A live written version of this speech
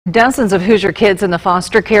Dozens of Hoosier kids in the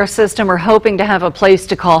foster care system are hoping to have a place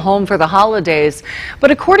to call home for the holidays. But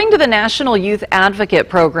according to the National Youth Advocate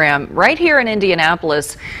Program, right here in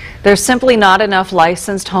Indianapolis, there's simply not enough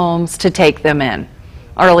licensed homes to take them in.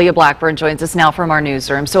 Our Aaliyah Blackburn joins us now from our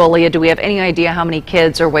newsroom. So Aaliyah, do we have any idea how many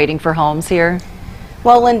kids are waiting for homes here?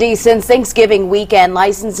 Well, Lindy, since Thanksgiving weekend,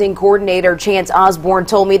 licensing coordinator Chance Osborne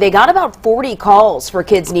told me they got about 40 calls for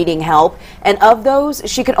kids needing help, and of those,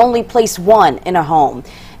 she could only place one in a home.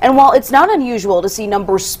 And while it's not unusual to see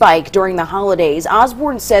numbers spike during the holidays,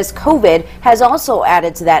 Osborne says COVID has also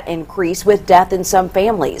added to that increase with death in some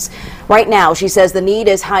families. Right now, she says the need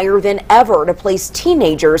is higher than ever to place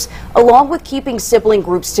teenagers along with keeping sibling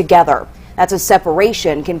groups together. That's a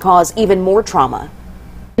separation can cause even more trauma.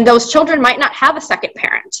 Those children might not have a second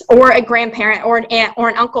parent or a grandparent or an aunt or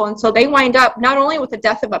an uncle, and so they wind up not only with the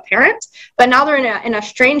death of a parent, but now they're in a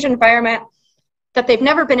strange environment that they've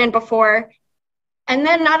never been in before. And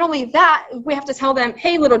then not only that, we have to tell them,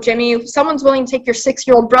 hey, little Jimmy, someone's willing to take your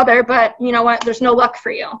 6-year-old brother, but you know what, there's no luck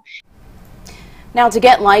for you. Now, to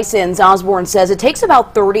get licensed, Osborne says it takes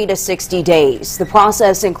about 30 to 60 days. The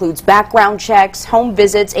process includes background checks, home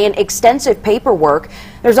visits, and extensive paperwork.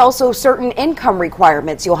 There's also certain income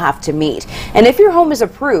requirements you'll have to meet. And if your home is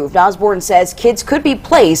approved, Osborne says kids could be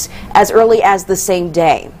placed as early as the same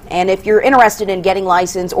day. And if you're interested in getting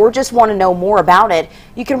licensed or just want to know more about it,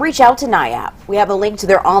 you can reach out to NIAP. We have a link to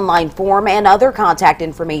their online form and other contact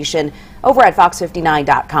information over at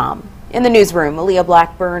fox59.com. In the newsroom, Aaliyah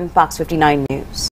Blackburn, Fox 59 News.